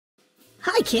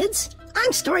Hi kids,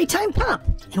 I'm Storytime Pup,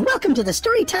 and welcome to the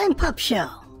Storytime Pup Show.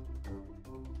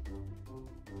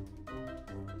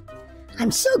 I'm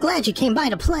so glad you came by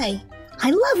to play. I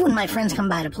love when my friends come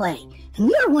by to play, and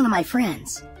you're one of my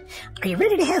friends. Are you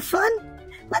ready to have fun?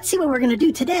 Let's see what we're going to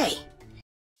do today.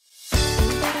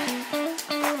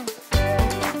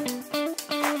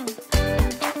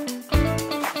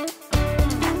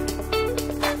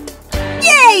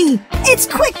 Yay! It's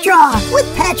Quick Draw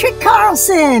with Patrick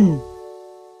Carlson!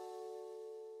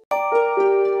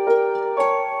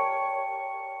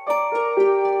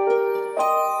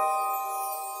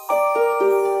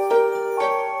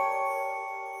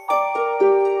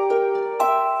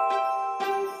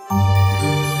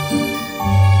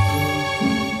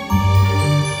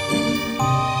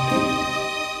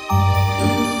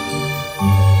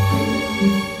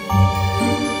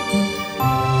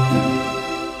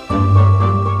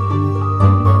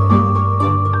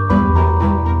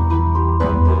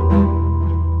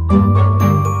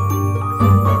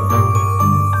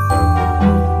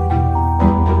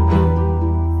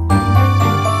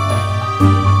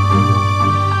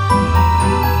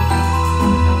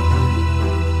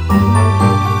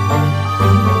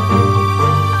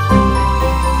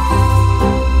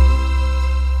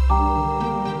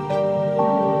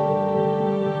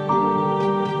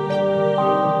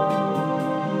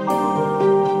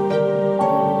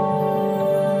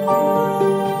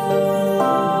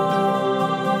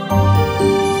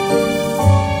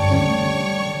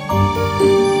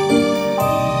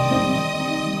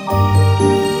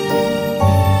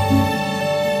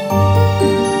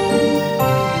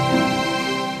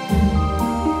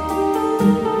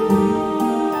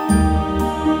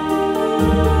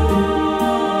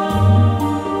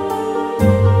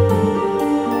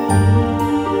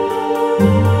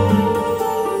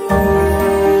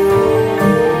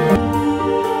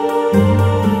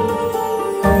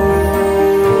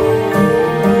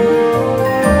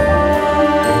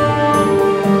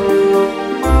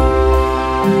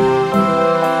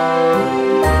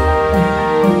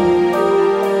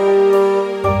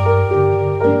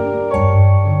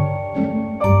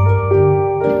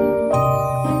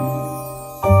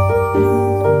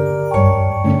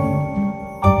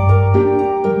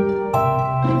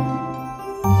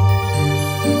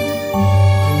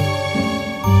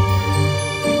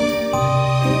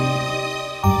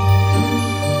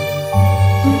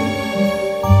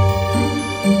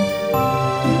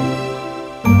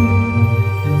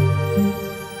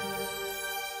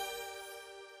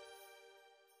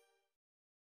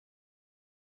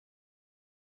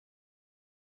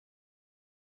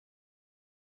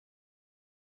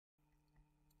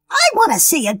 I want to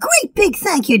say a great big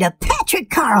thank you to Patrick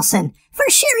Carlson for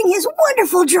sharing his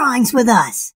wonderful drawings with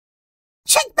us.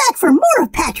 Check back for more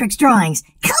of Patrick's drawings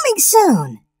coming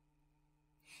soon.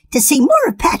 To see more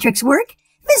of Patrick's work,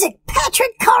 visit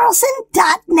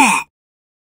patrickcarlson.net.